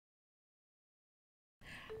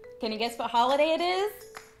Can you guess what holiday it is?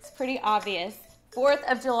 It's pretty obvious. 4th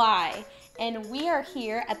of July. And we are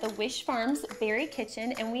here at the Wish Farms Berry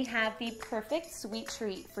Kitchen, and we have the perfect sweet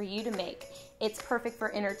treat for you to make. It's perfect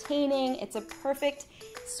for entertaining. It's a perfect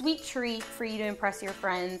sweet treat for you to impress your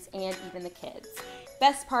friends and even the kids.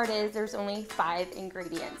 Best part is there's only 5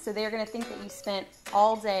 ingredients, so they're gonna think that you spent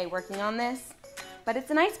all day working on this, but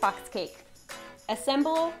it's an icebox cake.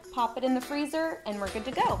 Assemble, pop it in the freezer, and we're good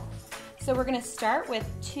to go. So we're gonna start with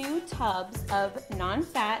 2 tubs of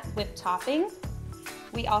non-fat whipped topping.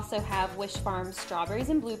 We also have Wish Farms strawberries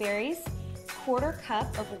and blueberries, 1/4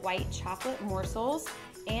 cup of white chocolate morsels,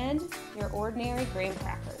 and your ordinary graham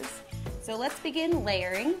crackers. So let's begin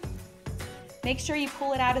layering. Make sure you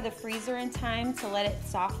pull it out of the freezer in time to let it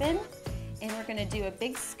soften. And we're gonna do a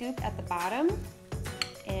big scoop at the bottom.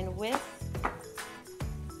 And with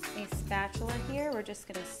a spatula here, we're just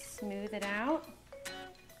gonna smooth it out.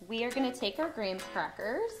 We are gonna take our graham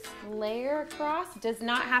crackers, layer across. Does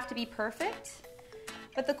not have to be perfect.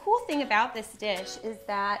 But the cool thing about this dish is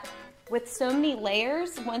that with so many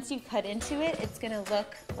layers, once you cut into it, it's gonna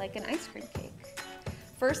look like an ice cream cake.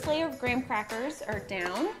 First layer of graham crackers are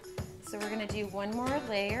down, so we're gonna do 1 more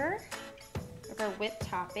layer of our whipped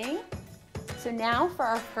topping. So now for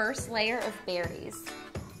our first layer of berries.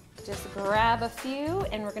 Just grab a few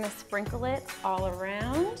and we're gonna sprinkle it all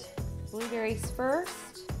around. Blueberries first.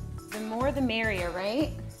 The more the merrier,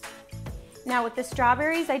 right? Now with the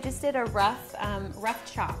strawberries, I just did a rough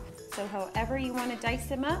chop. So however you want to dice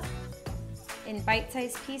them up in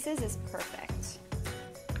bite-sized pieces is perfect.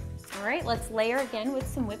 All right, let's layer again with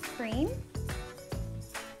some whipped cream.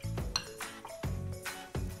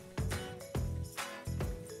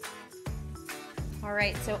 All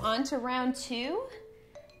right, so on to round 2.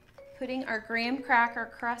 Putting our graham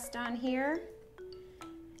cracker crust on here.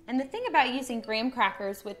 And the thing about using graham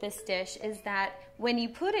crackers with this dish is that when you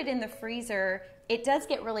put it in the freezer, it does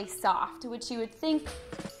get really soft, which you would think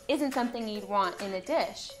isn't something you'd want in a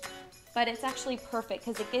dish. But it's actually perfect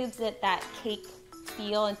because it gives it that cake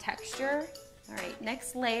feel and texture. All right,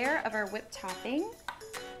 next layer of our whipped topping.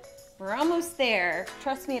 We're almost there.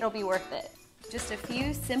 Trust me, it'll be worth it. Just a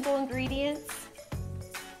few simple ingredients,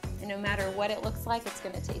 and no matter what it looks like, it's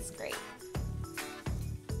gonna taste great.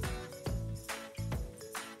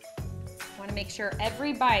 Want to make sure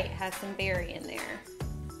every bite has some berry in there.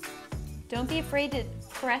 Don't be afraid to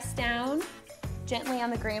press down gently on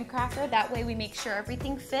the graham cracker. That way we make sure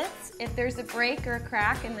everything fits. If there's a break or a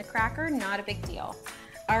crack in the cracker, not a big deal.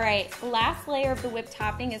 All right, last layer of the whipped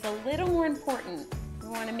topping is a little more important. We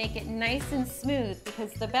want to make it nice and smooth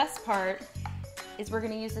because the best part is we're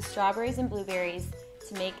going to use the strawberries and blueberries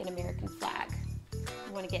to make an American flag.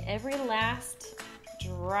 We want to get every last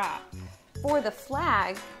drop. For the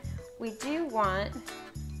flag, we do want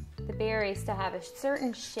the berries to have a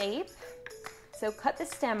certain shape. So cut the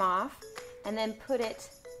stem off and then put it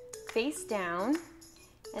face down,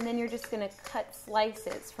 and then you're just gonna cut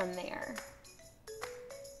slices from there.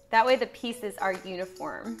 That way the pieces are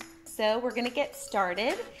uniform. So we're gonna get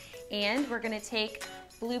started, and we're gonna take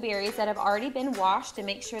blueberries that have already been washed to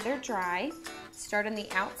make sure they're dry. Start on the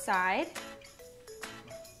outside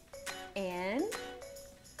and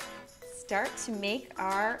start to make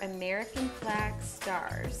our American flag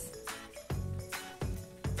stars.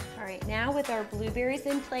 All right, now with our blueberries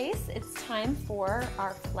in place, it's time for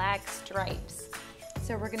our flag stripes.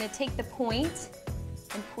 So we're gonna take the point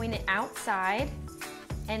and point it outside,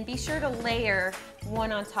 and be sure to layer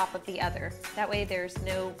one on top of the other. That way there's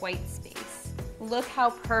no white space. Look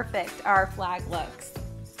how perfect our flag looks.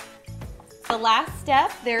 The last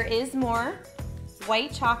step, there is more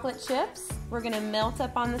white chocolate chips. We're gonna melt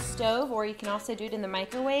up on the stove, or you can also do it in the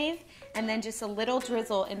microwave, and then just a little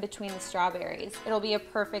drizzle in between the strawberries. It'll be a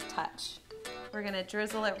perfect touch. We're gonna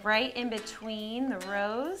drizzle it right in between the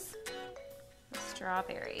rows of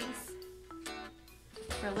strawberries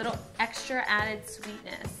for a little extra added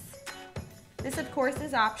sweetness. This, of course,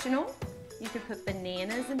 is optional. You could put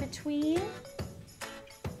bananas in between.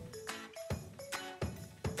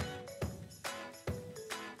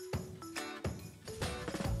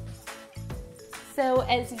 So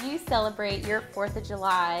as you celebrate your 4th of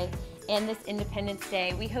July and this Independence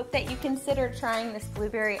Day, we hope that you consider trying this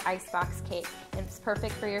blueberry icebox cake. It's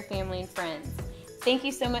perfect for your family and friends. Thank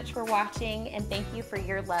you so much for watching, and thank you for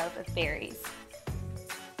your love of berries.